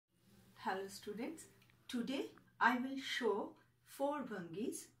Hello students, today I will show 4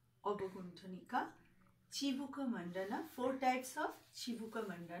 Bhangis of Gunthanika, Chivuka Mandana, 4 types of Chivuka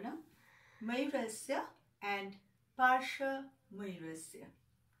Mandana, Mayurasya and Parsha Mayurasya.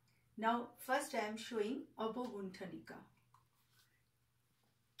 Now first I am showing Gunthanika.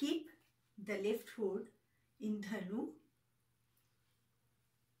 Keep the left foot in Dhanu,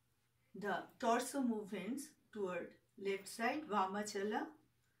 the torso movements toward left side, Vamachala.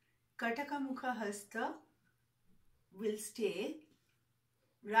 Kataka Mukha Hasta will stay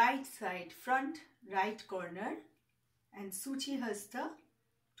right side, front right corner, and Suchi Hasta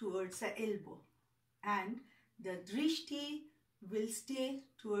towards the elbow, and the Drishti will stay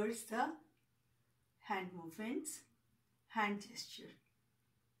towards the hand movements, hand gesture.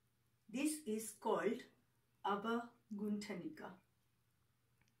 This is called Gunthanika.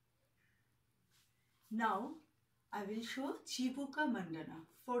 Now I will show Chivuka Mandana,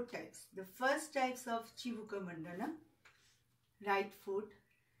 4 types. The first types of Chivuka Mandana, right foot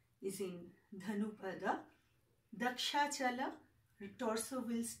is in Dhanupada. Dakshachala, torso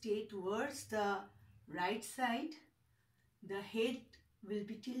will stay towards the right side. The head will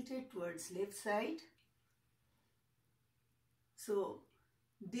be tilted towards left side. So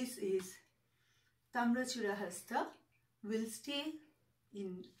this is Tamrachura Hasta, will stay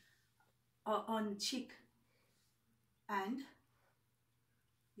in on cheek. And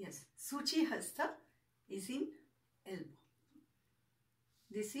yes, Suchi Hasta is in elbow.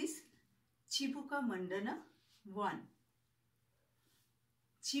 This is Chivuka Mandana 1.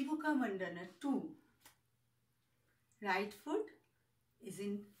 Chivuka Mandana 2. Right foot is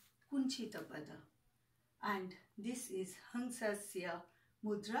in Kunchita Pada. And this is Hangsasya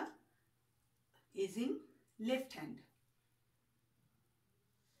Mudra, is in left hand.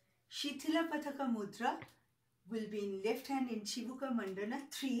 Shithila Pataka Mudra will be in left hand in Chivuka Mandana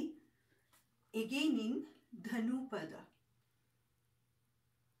 3, again in Dhanupada.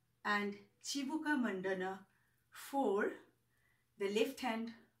 And Chivuka Mandana 4, the left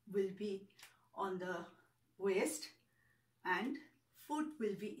hand will be on the waist and foot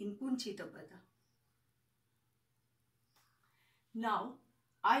will be in Kunchitapada. Now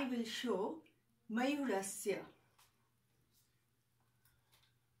I will show Mayurasya.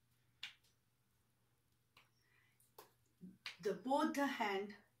 Both the hand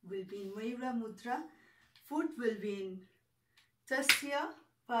will be in Mayura Mudra, foot will be in Tasya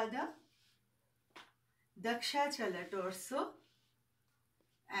Pada, Dakshachala torso,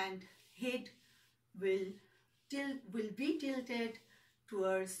 and head will be tilted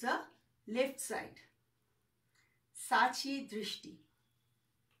towards the left side. Sachi Drishti.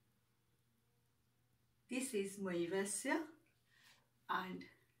 This is Mayurasya and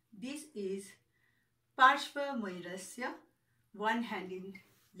this is Parshva Mayurasya. One hand in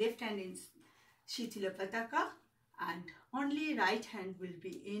left hand in Shithila Pataka and only right hand will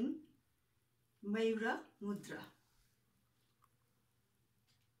be in Mayura Mudra.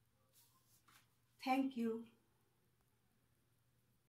 Thank you.